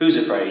Who's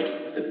afraid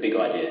of the big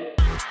idea?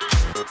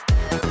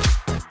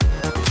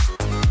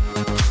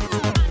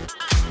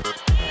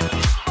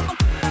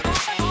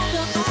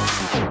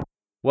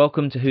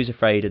 Welcome to Who's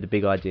Afraid of the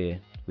Big Idea,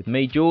 with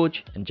me,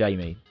 George, and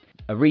Jamie,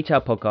 a retail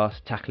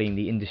podcast tackling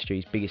the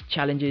industry's biggest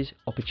challenges,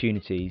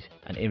 opportunities,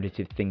 and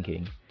innovative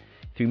thinking.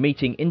 Through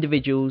meeting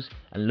individuals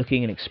and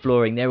looking and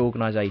exploring their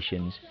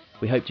organisations,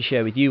 we hope to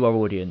share with you, our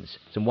audience,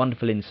 some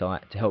wonderful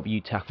insight to help you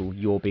tackle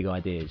your big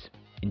ideas.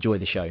 Enjoy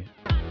the show.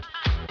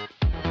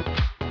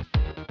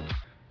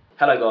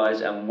 Hello guys,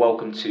 and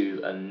welcome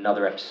to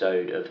another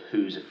episode of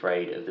Who's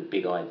Afraid of the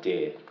Big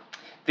Idea.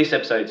 This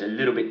episode's a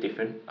little bit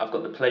different. I've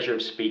got the pleasure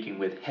of speaking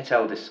with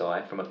Hetal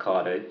Desai from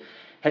Ocado.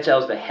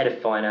 Hetal's the Head of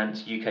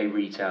Finance, UK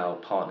Retail,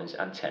 Partners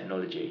and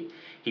Technology.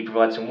 He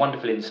provides some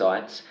wonderful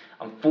insights.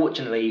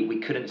 Unfortunately, we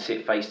couldn't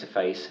sit face to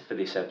face for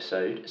this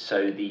episode,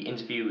 so the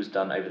interview was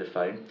done over the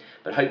phone,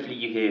 but hopefully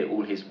you hear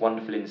all his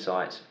wonderful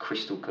insights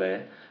crystal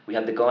clear. We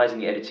had the guys in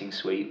the editing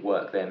suite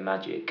work their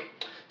magic.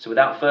 So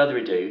without further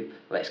ado,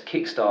 let's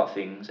kickstart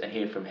things and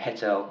hear from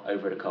Hetal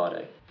over at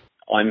Ocado.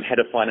 I'm Head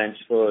of Finance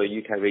for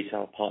UK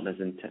Retail, Partners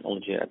and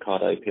Technology at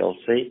Ocado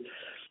PLC.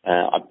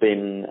 I've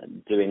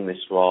been doing this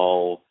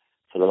role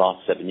for the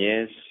last 7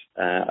 years,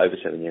 over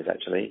 7 years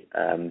actually,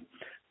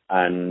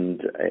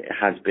 and it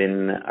has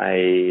been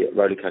a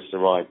rollercoaster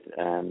ride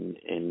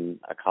in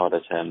Ocado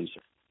terms.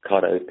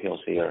 Ocado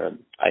PLC are an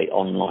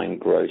online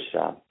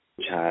grocer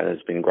which has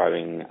been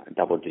growing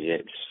double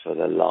digits for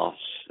the last,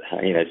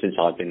 since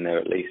I've been there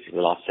at least for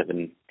the last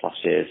 7+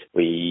 years.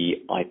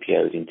 We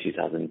IPO'd in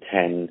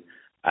 2010.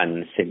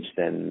 And since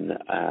then,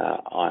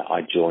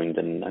 I joined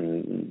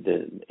and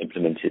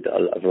implemented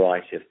a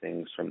variety of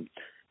things from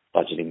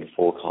budgeting and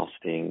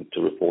forecasting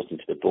to reporting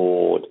to the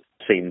board,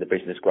 seen the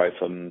business grow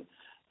from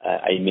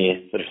a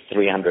mere sort of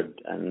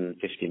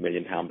 £350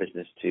 million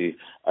business to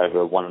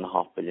over a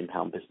 £1.5 billion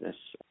business.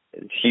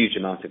 It's a huge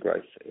amount of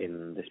growth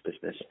in this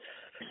business.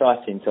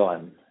 Exciting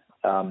time.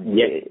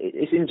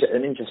 It's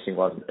an interesting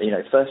one.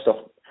 First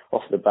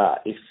off the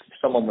bat, if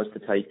someone was to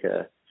take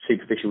a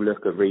superficial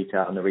look at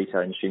retail and the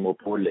retail industry more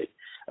broadly,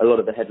 a lot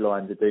of the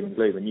headlines are doom and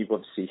gloom, and you've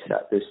obviously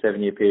sat this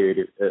 7-year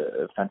period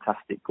of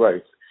fantastic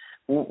growth.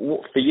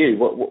 What for you?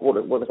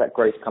 What does that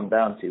growth come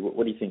down to?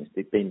 What do you think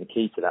has been the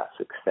key to that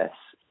success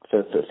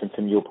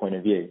from your point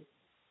of view?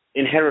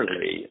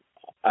 Inherently,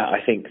 I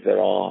think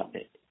there are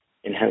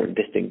inherent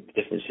distinct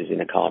differences in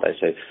Ocado.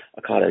 So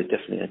Ocado is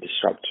definitely a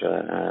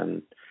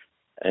disruptor.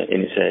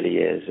 In its early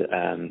years,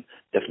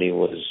 definitely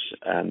was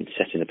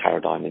setting the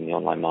paradigm in the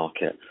online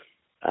market,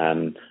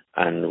 and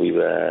we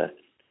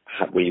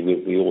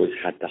always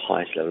had the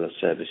highest level of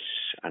service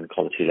and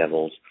quality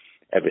levels,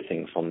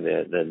 everything from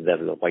the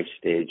level of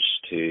wastage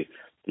to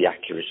the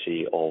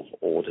accuracy of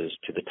orders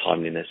to the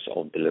timeliness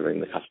of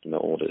delivering the customer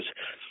orders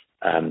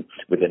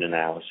within an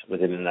hour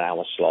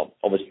slot.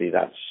 Obviously,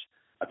 that's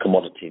a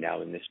commodity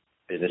now in this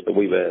business, but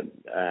we were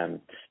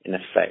in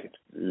effect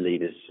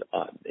leaders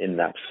in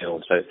that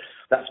field. So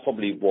that's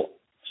probably what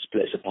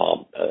splits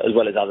apart, as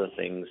well as other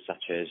things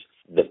such as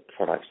the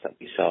products that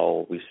we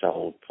sell. We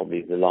sold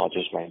probably the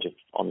largest range of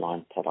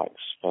online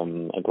products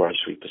from a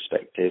grocery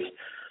perspective.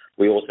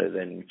 We also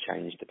then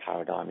changed the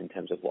paradigm in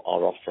terms of what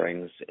our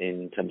offerings,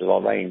 in terms of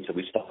our range. So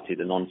we started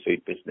a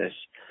non-food business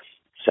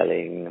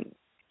selling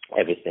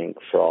everything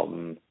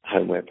from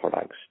homeware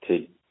products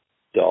to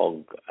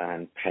dog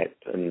and pet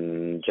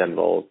and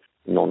general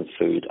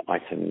non-food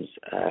items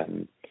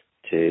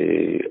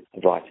to a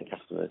variety of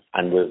customers.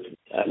 And we've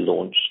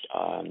launched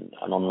an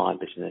online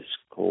business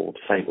called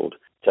Fabled.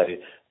 So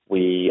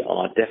we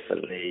are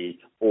definitely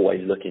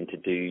always looking to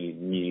do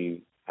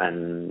new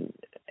and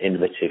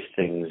innovative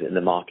things in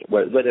the market,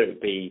 whether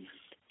it be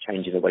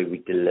changing the way we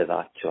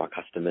deliver to our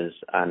customers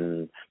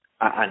and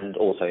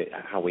also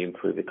how we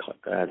improve the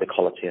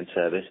quality and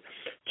service,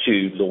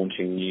 to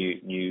launching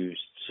new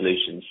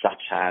solutions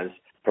such as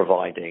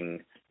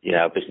providing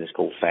a business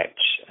called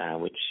Fetch,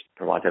 which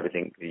provides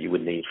everything that you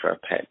would need for a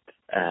pet,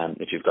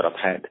 if you've got a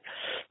pet,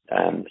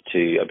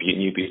 to a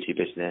new beauty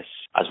business,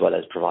 as well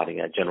as providing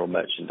a general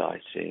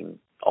merchandising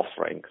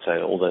offering.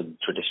 So all the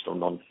traditional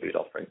non-food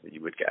offerings that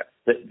you would get.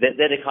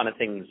 They're the kind of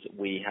things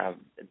we have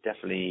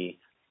definitely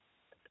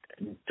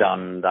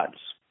done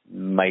that's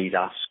made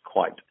us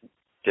quite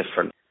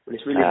different. Well,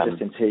 it's really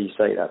interesting to hear you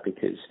say that,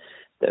 because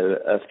there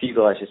are a few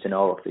guys just in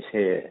our office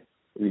here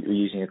who were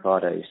using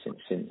Ocado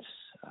since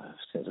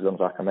as long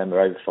as I can remember,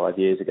 over 5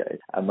 years ago.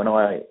 And when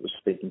I was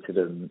speaking to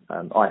them,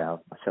 I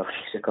now myself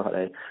use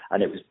Ocado,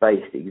 and it was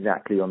based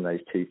exactly on those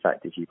two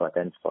factors you've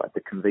identified: the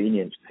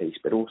convenience piece,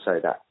 but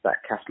also that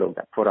catalogue,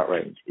 that product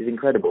range is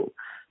incredible.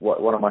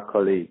 One of my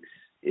colleagues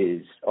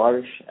is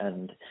Irish,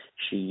 and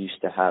she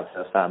used to have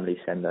her family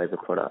send over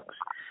products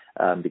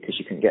because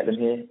she couldn't get them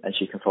here, and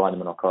she can find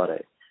them on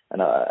Ocado.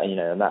 And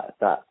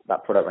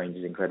that product range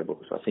is incredible.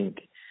 So I think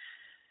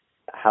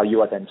how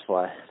you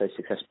identify those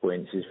success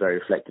points is very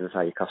reflective of how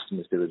your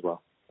customers do as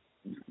well.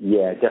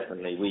 Yeah,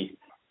 definitely.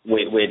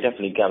 We're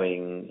definitely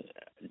going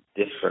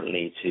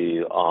differently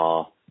to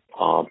our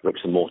bricks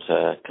and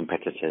mortar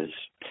competitors.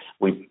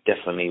 We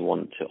definitely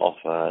want to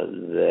offer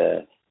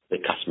the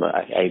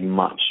customer a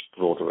much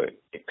broader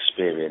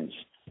experience,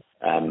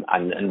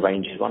 and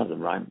range is one of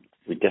them, right?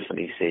 We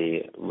definitely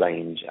see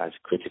range as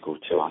critical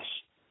to us,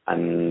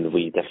 and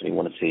we definitely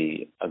want to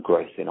see a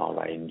growth in our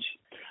range,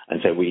 and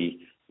so we've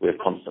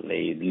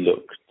constantly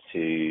looked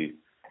to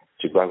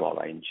grow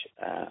our range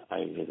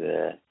over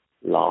the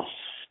last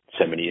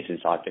so many years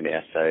since I've been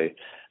here. So it's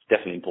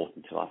definitely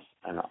important to us,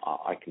 and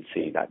I can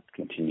see that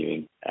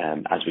continuing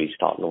as we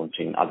start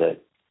launching other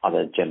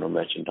general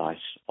merchandise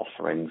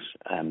offerings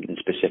in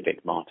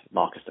specific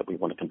markets that we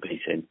want to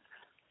compete in.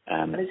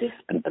 And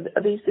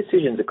are these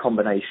decisions a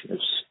combination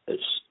of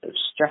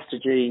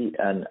strategy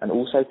and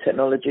also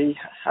technology?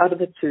 How do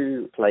the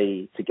two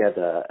play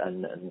together,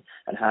 and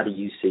how do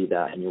you see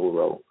that in your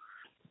role?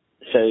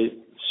 So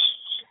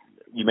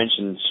you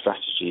mentioned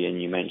strategy, and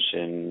you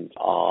mentioned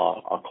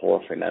our core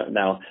offering.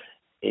 Now,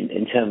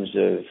 in terms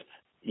of,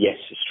 yes,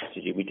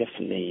 strategy, we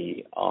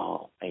definitely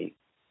are a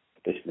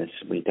business.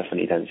 We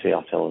definitely don't see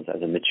ourselves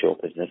as a mature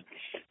business.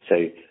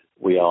 So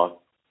we are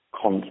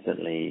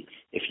constantly,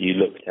 if you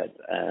looked at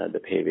the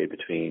period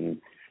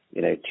between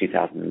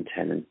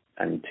 2010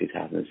 and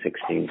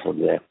 2016,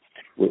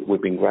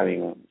 we've been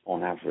growing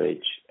on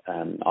average.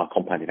 Our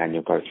compounded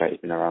annual growth rate has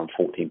been around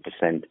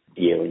 14%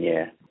 year on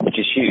year, which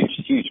is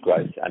huge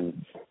growth,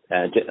 and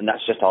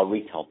that's just our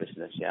retail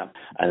business, yeah.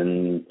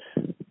 And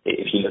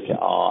if you look at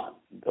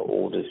the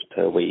orders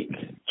per week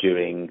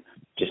during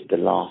just the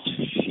last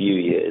few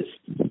years,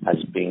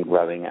 has been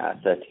growing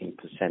at 13%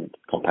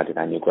 compounded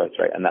annual growth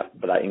rate,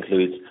 but that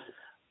includes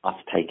us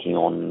taking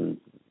on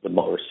the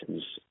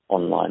Morrisons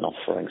online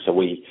offering. So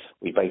we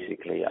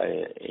basically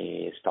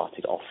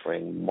started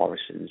offering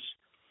Morrisons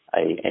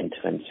a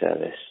end-to-end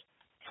service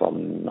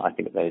from, I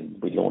think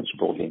we launched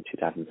broadly in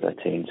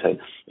 2013. So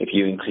if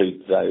you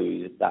include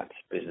that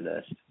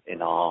business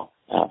in our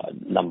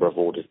number of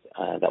orders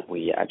that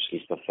we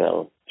actually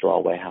fulfill through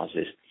our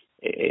warehouses,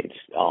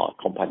 our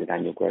compounded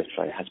annual growth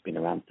rate has been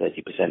around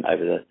 30%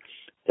 over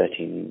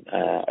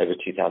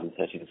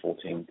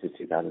 2013-14 to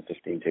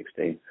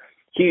 2015-16.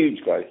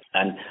 Huge growth.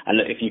 And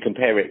look, if you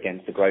compare it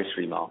against the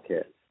grocery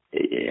market,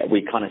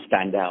 we kind of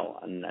stand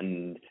out.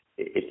 And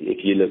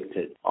if you looked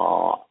at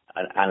our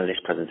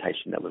analyst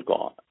presentation that we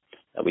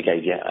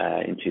gave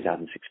in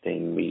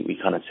 2016, we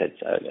kind of said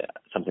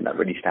something that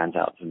really stands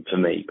out for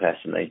me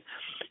personally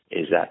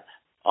is that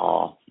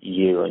our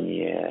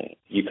year-on-year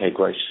UK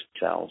gross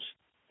sales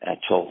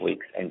 12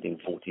 weeks ending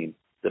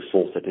the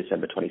 4th of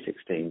December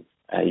 2016,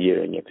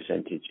 year-on-year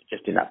percentage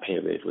just in that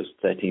period was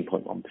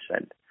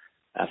 13.1%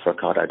 for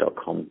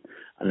Ocado.com.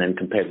 And then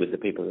compared with the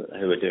people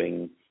who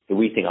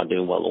we think are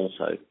doing well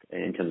also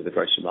in terms of the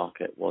grocery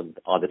market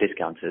are the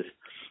discounters.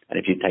 And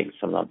if you take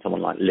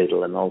someone like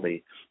Lidl and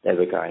Aldi, they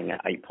were going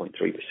at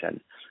 8.3%.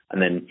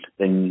 And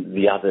then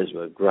the others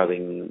were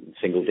growing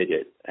single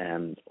digit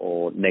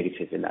or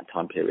negative in that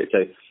time period.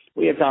 So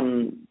we have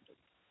done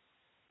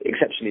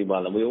exceptionally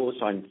well, and we always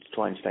try and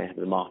stay ahead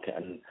of the market,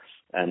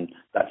 and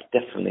that's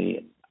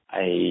definitely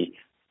a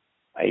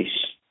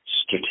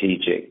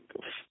strategic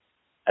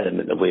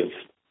element that we've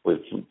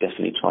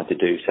definitely tried to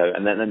do so.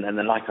 And then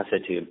like I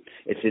said to you,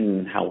 it's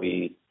in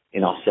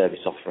our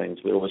service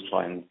offerings, we're always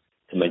trying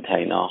to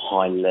maintain our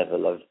high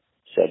level of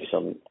service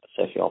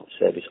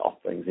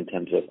offerings in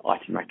terms of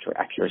item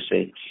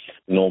accuracy.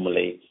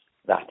 Normally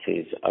that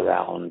is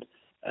around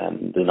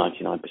the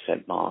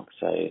 99% mark.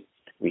 So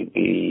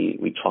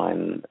we try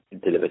and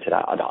deliver to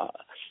that.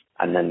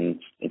 And then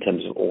in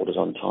terms of orders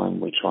on time,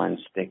 we try and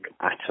stick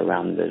at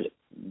around the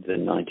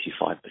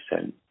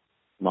 95%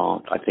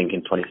 mark. I think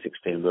in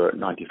 2016 we were at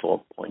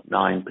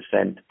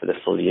 94.9% for the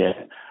full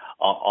year.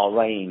 Our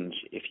range,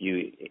 if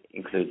you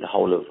include the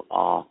whole of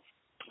our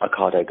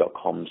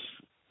Ocado.com's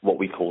what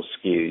we call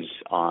SKUs,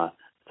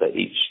 for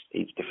each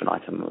different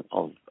item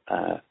of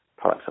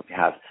products that we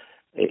have,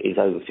 is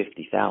over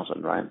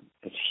 50,000, right?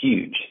 It's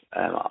huge.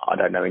 I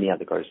don't know any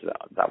other grocer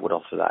that would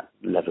offer that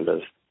level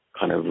of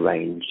kind of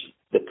range.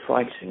 The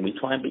pricing, we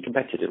try and be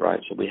competitive,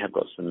 right? So we have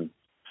got some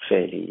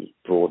fairly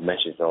broad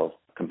measures of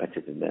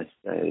competitiveness,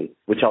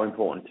 which are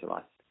important to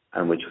us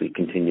and which we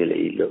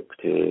continually look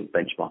to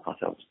benchmark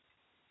ourselves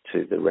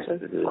to the rest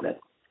of the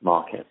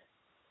market.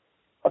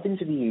 I've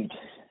interviewed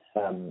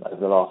over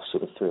the last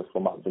sort of 3 or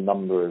 4 months a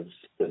number of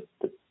the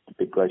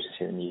big grocers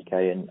here in the UK,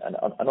 and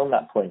on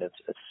that point of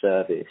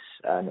service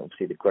and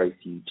obviously the growth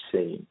you've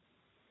seen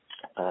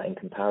in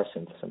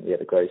comparison to some of the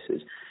other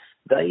grocers,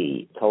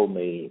 they told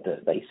me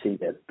that they see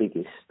their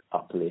biggest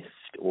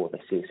uplift, or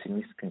they see a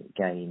significant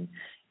gain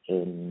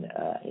in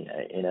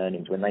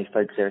earnings when they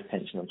focus their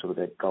attention on sort of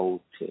their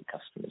gold tier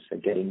customers, so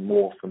getting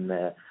more from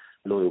their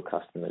loyal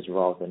customers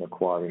rather than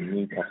acquiring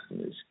new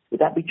customers.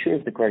 Would that be true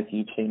of the growth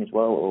you've seen as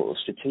well, or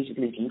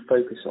strategically do you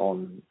focus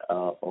on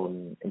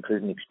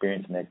improving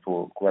experience and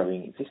therefore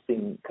growing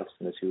existing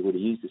customers who already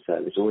use the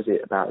service, or is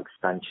it about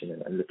expansion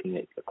and looking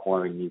at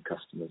acquiring new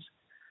customers?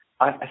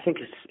 I think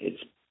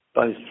it's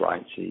both,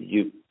 right? So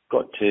you've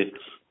got to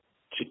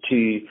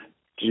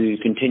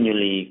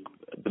continually.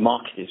 The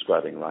market is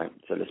growing, right?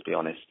 So let's be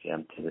honest. Yeah,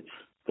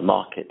 the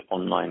market,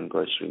 online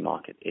grocery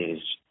market, is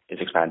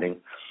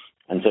expanding,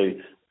 and so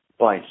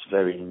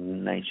very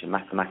nature.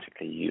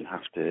 Mathematically, you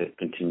have to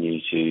continue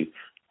to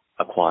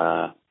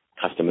acquire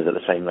customers at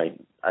the same rate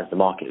as the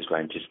market is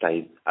growing to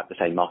stay at the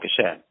same market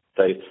share.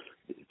 So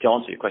to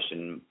answer your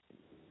question,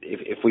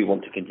 if we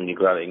want to continue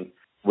growing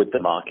with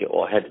the market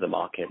or ahead of the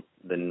market,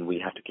 then we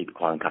have to keep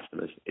acquiring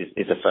customers is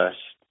the first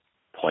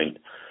point.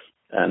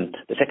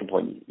 The second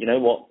point, you know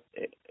what,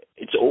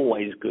 it's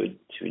always good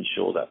to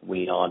ensure that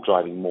we are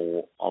driving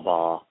more of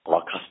our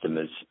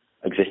customers,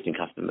 existing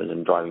customers,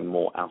 and driving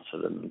more out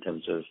of them in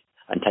terms of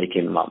and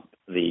taking them up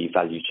the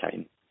value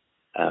chain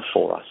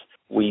for us.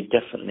 We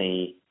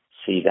definitely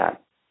see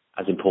that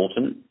as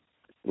important.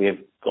 We have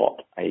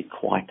got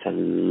quite a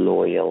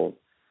loyal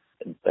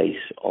base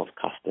of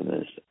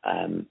customers,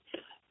 and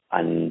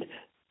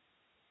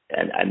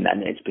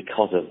it's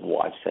because of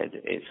what I've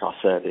said. It's our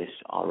service,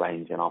 our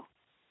range, and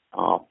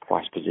our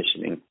price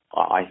positioning.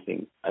 I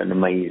think an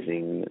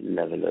amazing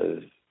level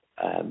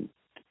of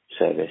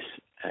service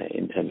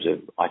in terms of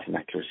item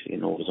accuracy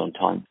and orders on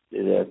time.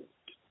 There's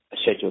a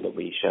schedule that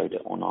we showed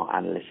on our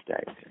analyst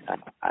deck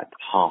at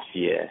half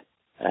year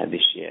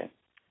this year,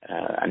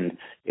 and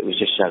it was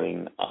just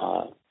showing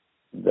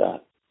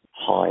the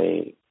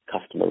high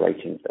customer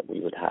ratings that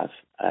we would have,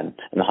 and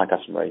the high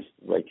customer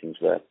ratings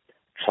were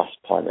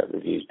Trustpilot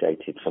reviews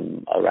dated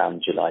from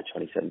around July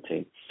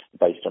 2017,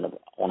 based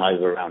on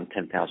over around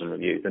 10,000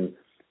 reviews,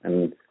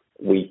 and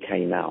we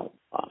came out,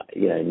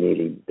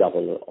 nearly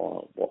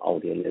double what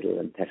Aldi and Lidl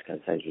and Tesco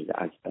and Sainsbury's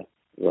and Asda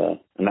were,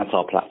 and that's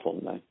our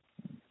platform though.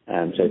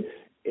 So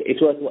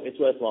it's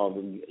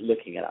worthwhile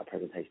looking at that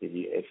presentation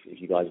if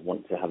you guys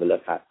want to have a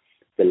look at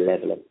the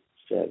level of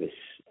service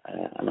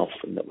and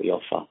offering that we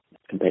offer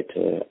compared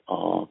to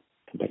our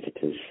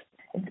competitors.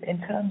 In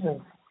terms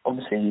of,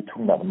 obviously, you're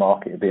talking about the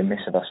market, it'd be a miss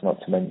of us not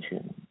to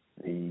mention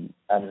the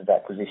Amazon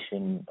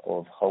acquisition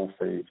of Whole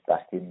Foods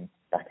back in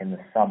the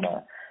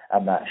summer,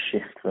 and that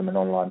shift from an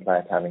online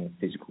player to having a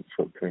physical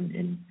footprint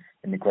in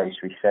the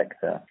grocery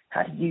sector.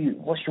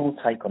 What's your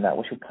take on that?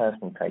 What's your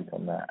personal take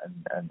on that?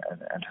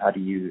 And how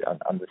do you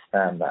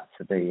understand that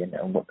to be?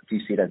 And what do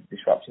you see that as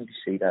disruption? Do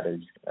you see that as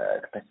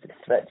a competitive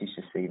threat? Do you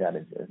just see that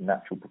as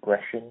natural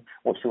progression?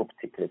 What's your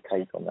particular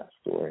take on that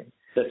story?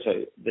 So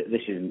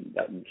this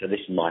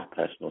is my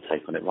personal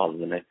take on it rather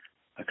than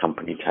a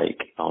company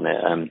take on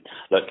it.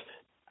 Look,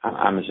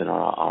 Amazon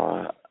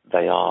are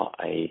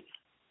a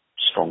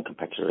strong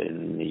competitor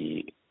in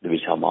the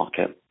retail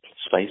market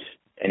space.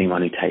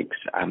 Anyone who takes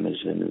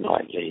Amazon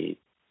lightly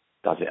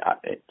does it at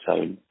its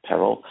own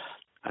peril.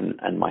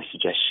 And my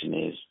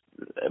suggestion is,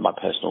 my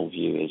personal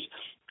view is,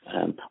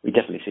 we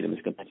definitely see them as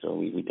a competitor.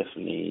 We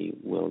definitely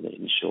will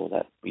ensure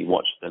that we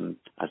watch them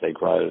as they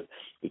grow.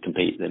 We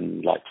compete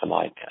them like for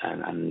like,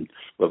 and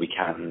where we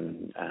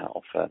can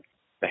offer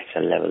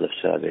better level of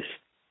service.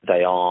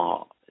 They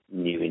are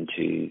new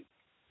into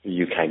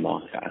the UK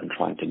market and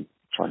trying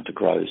to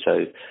grow.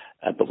 So,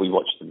 but we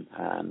watch them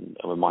and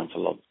we're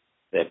mindful of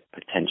their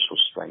potential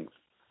strength.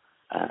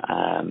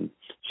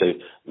 So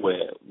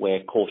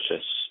we're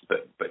cautious,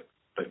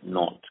 but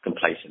not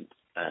complacent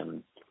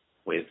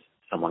with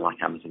someone like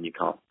Amazon. You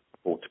can't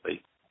afford to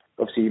be.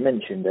 Obviously, you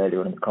mentioned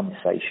earlier in the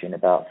conversation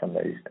about some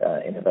of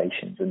those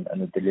innovations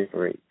and the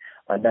delivery.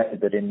 I know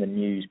that in the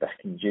news back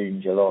in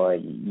June, July,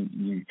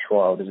 you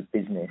trialled as a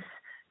business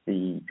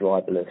the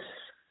driverless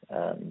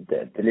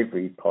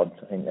delivery pods,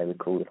 I think they were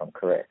called, if I'm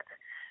correct.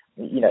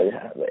 Is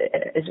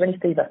there any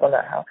feedback on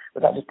that? How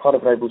was that just part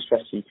of an overall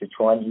strategy to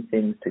try new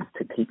things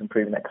to keep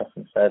improving that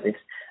customer service?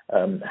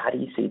 How do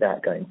you see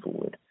that going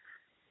forward?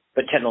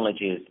 But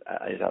technology is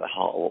at the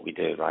heart of what we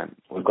do, right?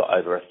 We've got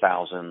over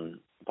 1,000.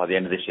 By the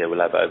end of this year,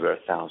 we'll have over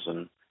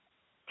 1,000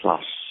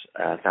 plus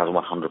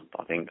 1,100,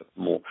 I think,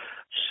 more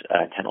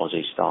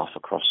technology staff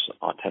across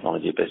our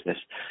technology business.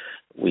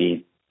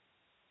 We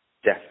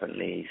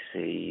definitely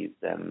see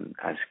them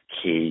as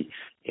key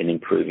in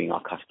improving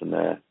our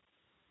customer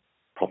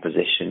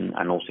proposition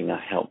and also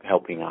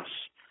helping us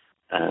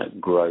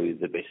grow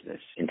the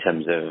business in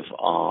terms of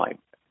our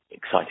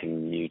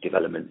exciting new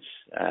developments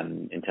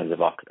in terms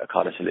of our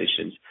Ocado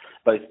solutions,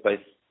 both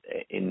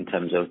in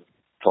terms of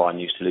for our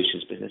new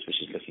solutions business,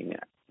 which is looking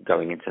at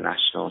going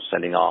international,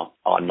 selling our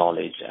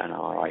knowledge and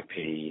our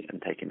IP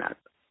and taking that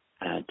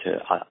to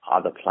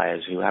other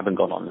players who haven't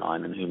gone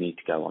online and who need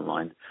to go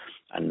online.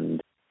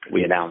 And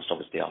we announced,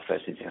 obviously, our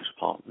first international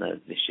partner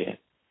this year.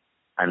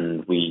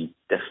 And we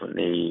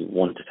definitely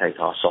want to take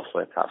our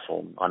software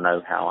platform, our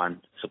know-how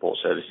and support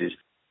services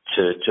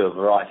to a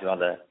variety of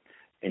other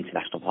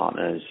international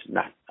partners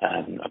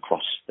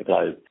across the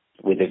globe,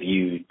 with a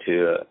view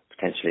to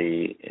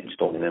potentially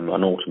installing them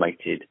an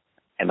automated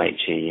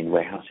MHE in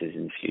warehouses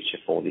in the future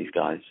for these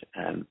guys.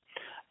 And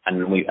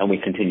we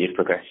continue to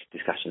progress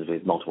discussions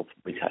with multiple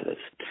retailers.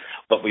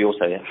 But we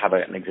also have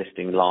an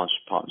existing large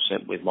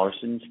partnership with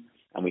Morrison's,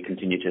 and we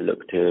continue to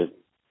look to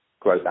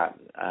grow that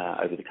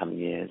over the coming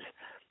years.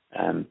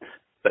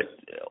 But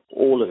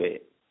all of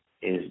it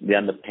is, the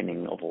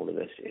underpinning of all of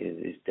this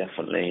is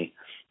definitely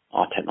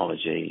our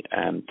technology.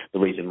 The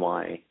reason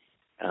why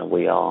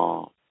we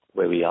are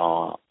where we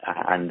are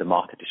and the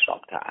market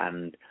disruptor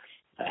and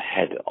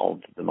ahead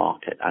of the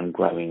market and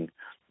growing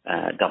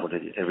double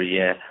digits every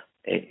year,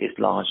 it's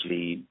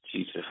largely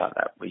due to the fact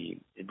that we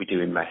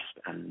do invest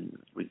and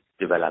we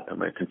develop, and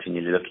we're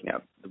continually looking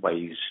at the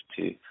ways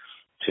to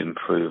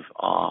improve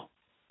our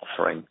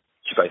offering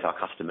to both our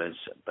customers,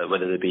 but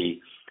whether they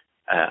be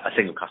a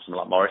single customer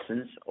like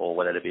Morrison's, or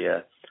whether it be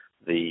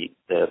the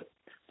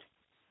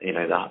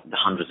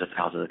hundreds of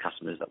thousands of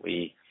customers that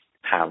we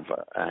have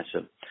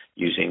sort of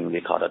using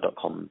the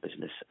Ocado.com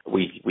business.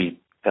 We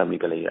firmly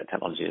believe that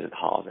technology is at the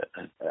heart of it.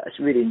 It's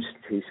really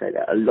interesting to say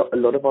that. A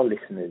lot of our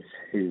listeners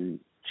who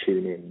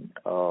tune in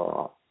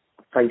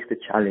face the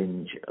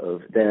challenge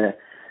of their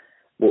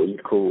what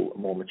you'd call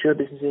more mature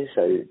businesses,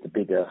 so the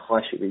bigger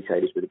high street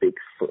retailers with a big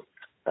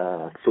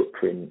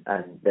footprint,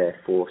 and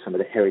therefore some of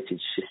the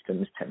heritage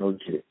systems,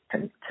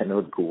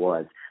 technological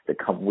wise, that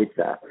come with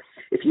that.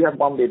 If you have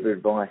one bit of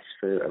advice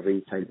for a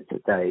retailer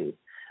today,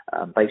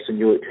 based on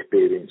your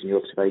experience and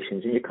your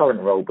observations in your current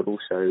role, but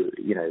also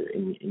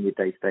in your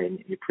day-to-day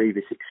and your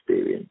previous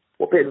experience,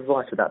 what bit of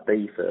advice would that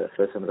be for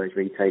some of those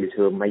retailers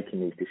who are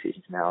making these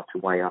decisions now to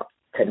weigh up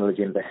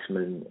technology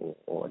investment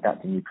or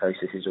adapting new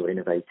processes or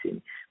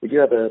innovating? Would you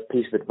have a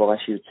piece of advice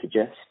you would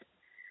suggest?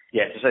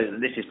 Yeah, so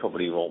this is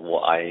probably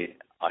what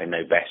I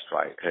know best,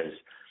 right? Because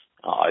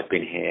I've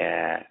been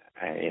here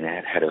in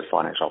head of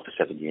finance role for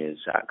 7 years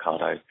at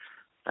Ocado.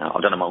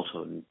 I've done a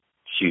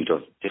multitude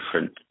of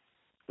different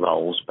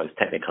roles, both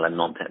technical and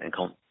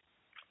non-technical,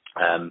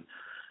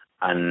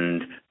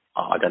 and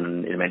I've done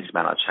an immense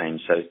amount of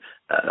change. So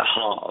at the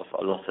heart of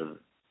a lot of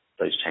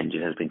those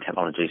changes has been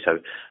technology. So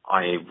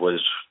I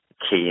was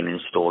key in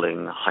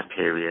installing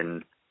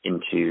Hyperion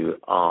into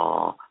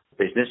our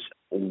business.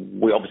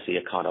 We obviously,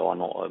 Ocado, are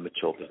not a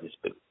mature business,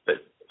 but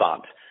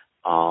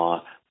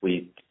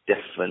we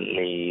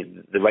definitely,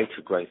 the rate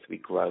of growth we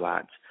grow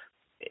at,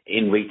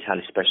 in retail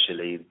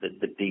especially,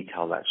 the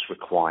detail that's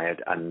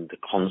required and the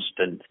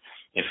constant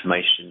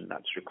information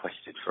that's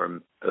requested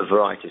from a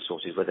variety of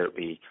sources, whether it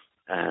be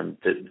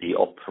the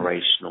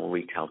operational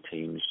retail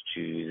teams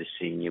to the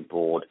senior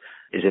board,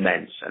 is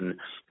immense.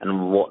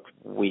 And what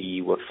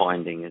we were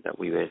finding is that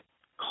we were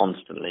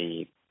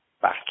constantly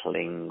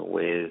battling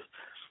with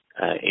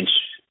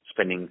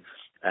spending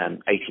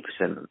 80%,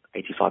 85%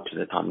 of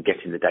the time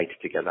getting the data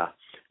together,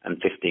 and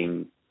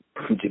 15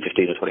 or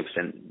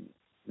 20%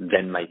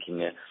 then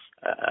making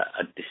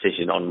a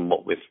decision on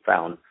what we've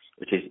found,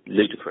 which is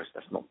ludicrous.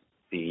 That's not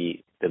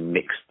the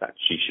mix that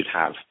you should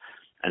have.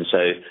 And so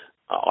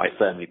I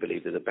firmly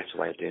believe there's a better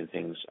way of doing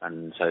things.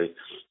 And so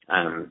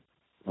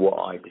what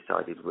I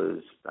decided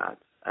was that,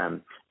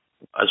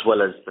 as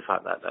well as the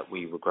fact that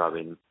we were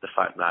growing, the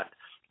fact that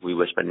we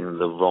were spending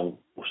the wrong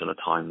portion of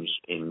times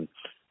in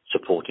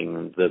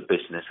supporting the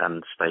business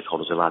and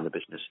stakeholders around the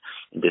business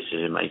in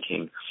decision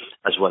making,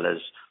 as well as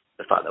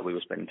the fact that we were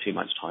spending too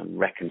much time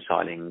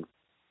reconciling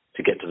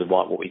to get to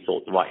what we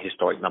thought the right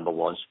historic number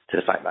was, to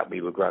the fact that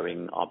we were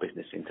growing our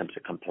business in terms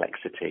of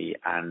complexity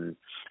and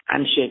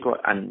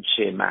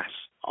sheer mass.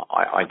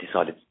 I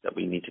decided that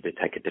we needed to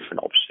take a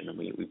different option, and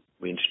we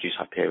introduced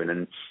Hyperion,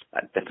 and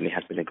that definitely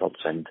has been a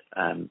godsend.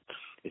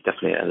 It's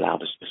definitely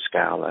allowed us to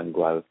scale and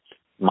grow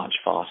much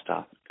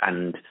faster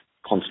and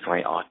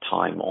concentrate our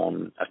time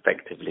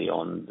effectively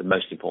on the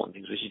most important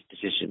things, which is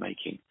decision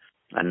making,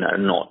 and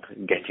not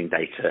getting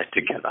data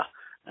together,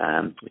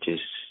 which is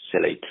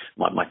silly.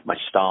 My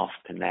staff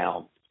can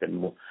now spend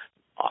more.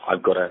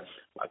 I've got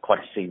quite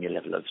a senior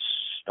level of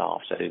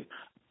staff, so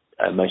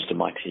most of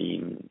my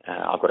team,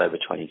 I've got over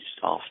 20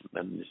 staff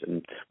members,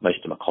 and most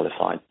of them are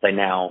qualified. They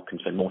now can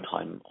spend more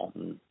time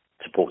on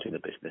supporting the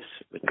business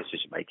with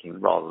decision making,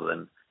 rather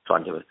than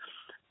trying to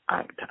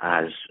act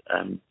as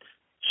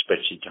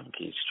spreadsheet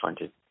junkies trying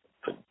to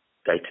put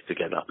data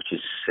together, which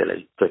is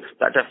silly. But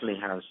that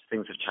definitely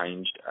things have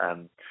changed.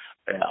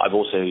 I've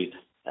also,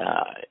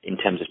 in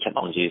terms of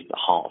technology, is the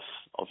heart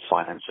of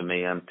finance for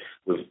me.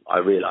 I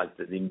realised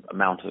that the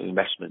amount of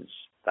investments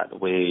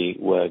that we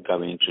were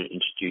going to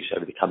introduce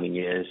over the coming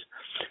years.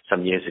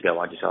 Some years ago,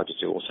 I decided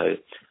to also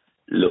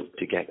look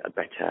to get a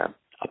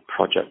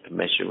project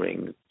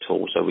measuring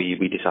tool. So we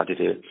decided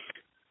to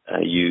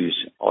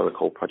use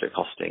Oracle project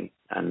costing,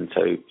 and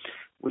so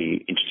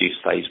we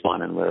introduced phase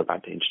 1, and we're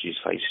about to introduce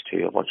phase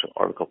 2 of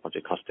Oracle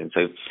project costing.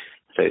 So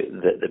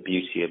the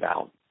beauty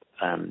about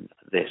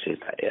this is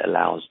that it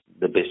allows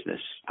the business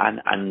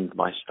and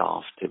my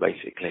staff to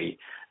basically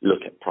look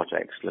at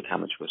projects, look how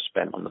much we've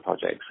spent on the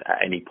projects at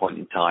any point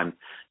in time,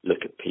 look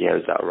at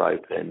POs that are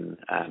open,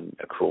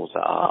 accruals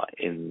that are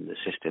in the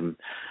system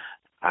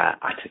at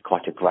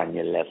quite a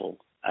granular level.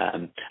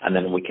 And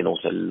then we can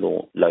also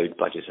load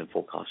budgets and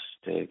forecasts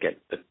to get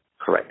the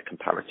correct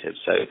comparative.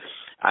 So,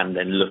 and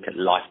then look at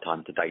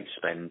lifetime to date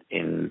spend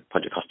in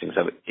project costing.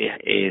 So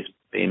it has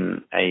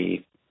been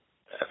a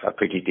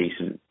pretty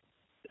decent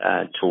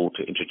tool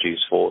to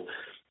introduce for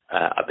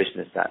a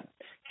business that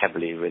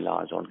heavily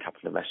relies on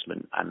capital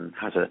investment and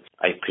has a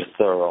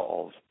plethora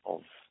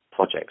of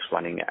projects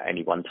running at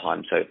any one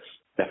time. So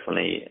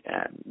definitely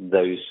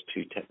those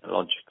two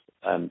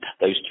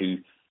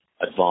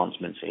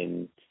advancements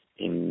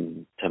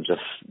in terms of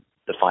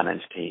the the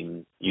finance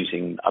team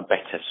using a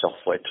better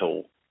software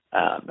tool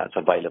that's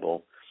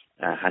available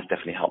has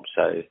definitely helped.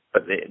 So,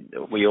 but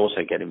we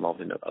also get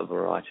involved in a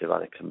variety of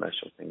other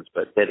commercial things.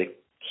 But they're the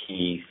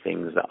key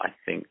things that I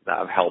think that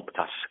have helped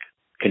us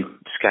can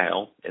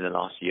scale in the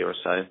last year or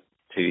so,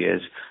 2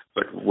 years,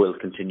 but will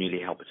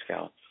continually help us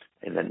scale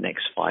in the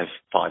next five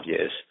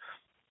years.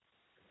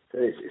 So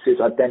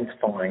it's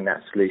identifying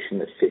that solution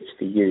that fits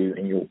for you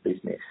and your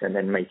business, and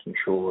then making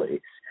sure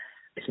it's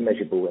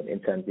measurable in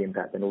terms of the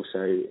impact, and also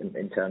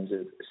in terms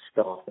of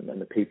staff and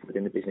the people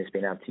within the business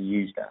being able to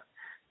use that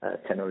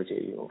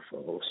technology or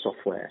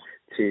software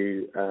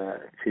to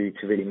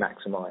really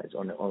maximise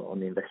on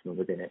the investment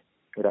within it.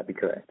 Would that be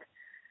correct?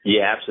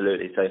 Yeah,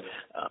 absolutely. So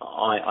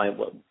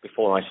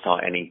before I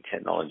start any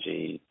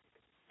technology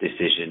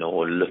decision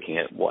or looking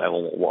at what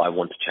I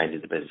want to change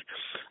in the business,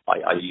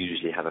 I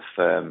usually have a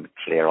firm,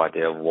 clear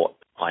idea of what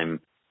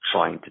I'm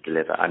trying to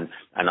deliver, and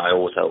I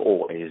also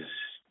always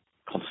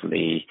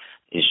constantly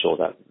ensure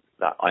that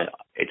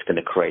it's going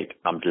to create.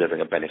 I'm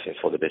delivering a benefit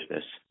for the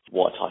business.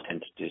 What I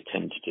tend to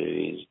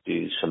do is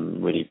do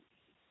some really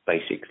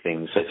basic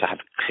things. So to have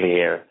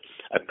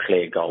a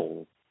clear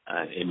goal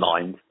in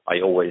mind,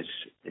 I always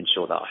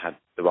ensure that I have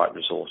the right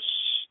resource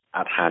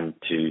at hand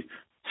to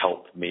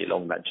help me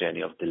along that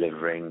journey of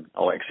delivering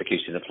or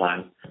executing the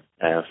plan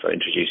for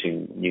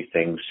introducing new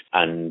things.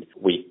 And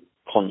we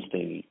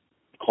constantly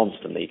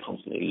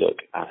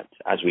look at,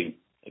 as we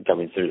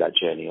going through that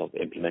journey of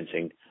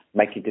implementing,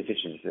 making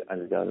decisions as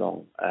we go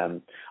along.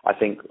 I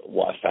think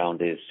what I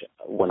found is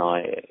in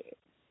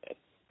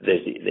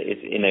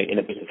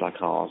a business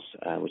like ours,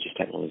 which is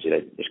technology,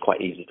 it's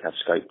quite easy to have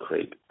scope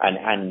creep,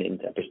 and in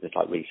a business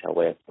like retail,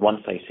 where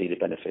once they see the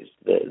benefits,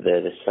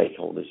 the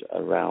stakeholders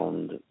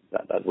around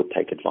that would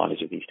take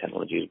advantage of these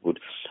technologies would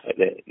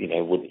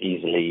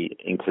easily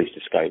increase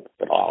the scope.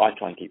 But I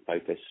try and keep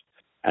focus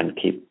and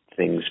keep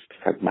things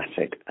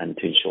pragmatic, and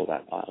to ensure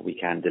that we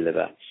can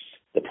deliver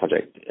the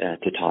project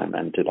to time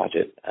and to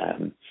budget,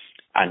 and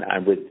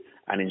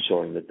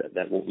ensuring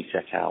that what we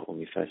set out when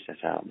we first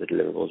set out, the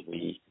deliverables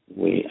we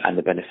and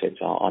the benefits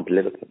are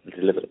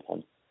delivered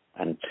upon.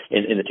 And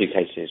in the two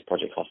cases,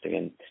 project costing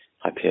and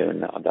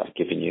Hyperion that I've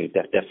given you,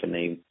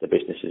 definitely the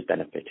business has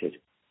benefited.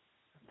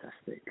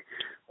 Fantastic.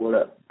 Well,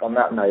 look, on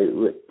that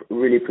note,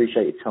 really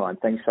appreciate your time.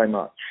 Thanks so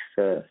much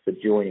for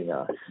joining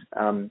us.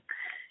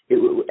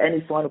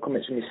 Any final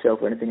comments from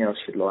yourself, or anything else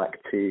you'd like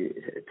to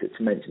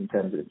mention in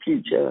terms of the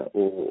future,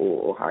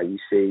 or how you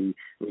see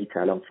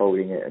retail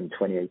unfolding in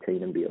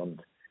 2018 and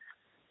beyond?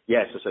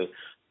 Yes,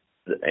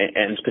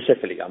 and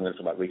specifically, I'm going to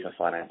talk about retail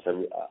finance.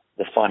 So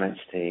the finance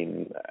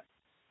team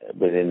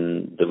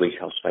within the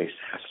retail space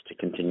has to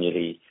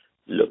continually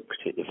look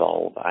to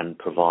evolve and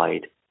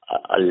provide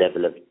a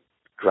level of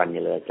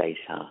granular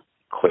data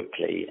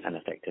quickly and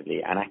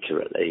effectively and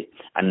accurately.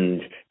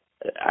 And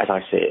as I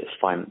see it,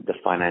 the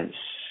finance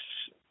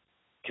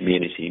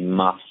community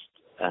must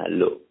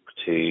look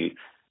to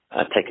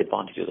take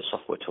advantage of the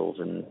software tools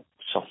and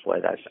software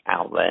that's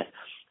out there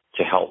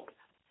to help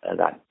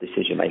that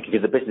decision making.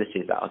 Because the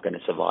businesses that are going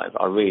to survive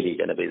are really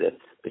going to be the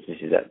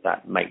businesses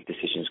that make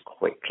decisions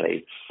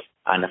quickly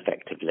and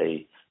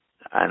effectively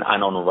and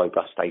on a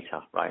robust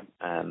data, right?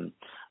 And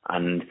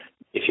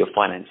if your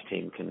finance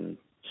team can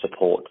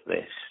support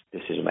this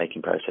decision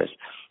making process,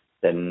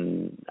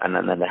 then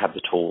they have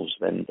the tools,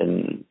 then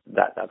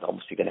that's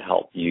obviously going to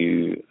help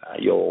you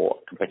your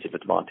competitive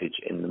advantage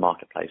in the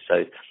marketplace.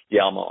 So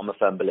yeah, I'm a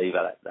firm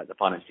believer that the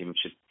finance team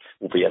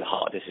will be at the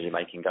heart of decision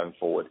making going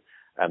forward,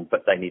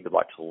 but they need the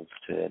right tools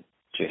to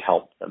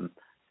help them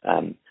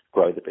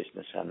grow the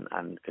business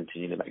and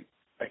continue to make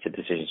better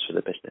decisions for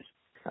the business.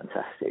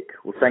 Fantastic.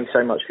 Well, thanks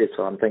so much for your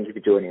time. Thank you for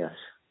joining us.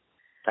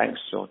 Thanks,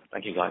 Sean.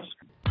 Thank you, guys.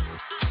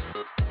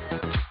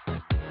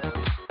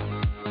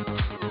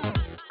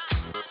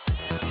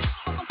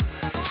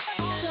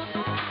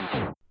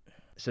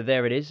 So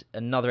there it is,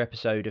 another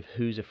episode of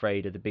Who's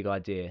Afraid of the Big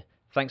Idea.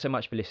 Thanks so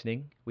much for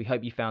listening. We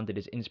hope you found it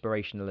as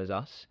inspirational as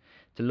us.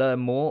 To learn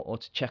more or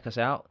to check us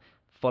out,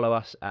 follow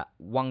us at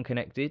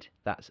OneConnected,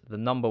 that's the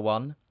number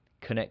 1,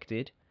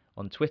 Connected,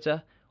 on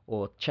Twitter,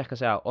 or check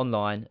us out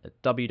online at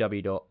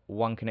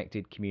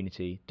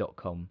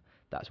www.oneconnectedcommunity.com.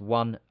 That's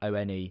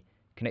 1ONE,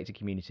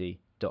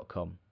 connectedcommunity.com.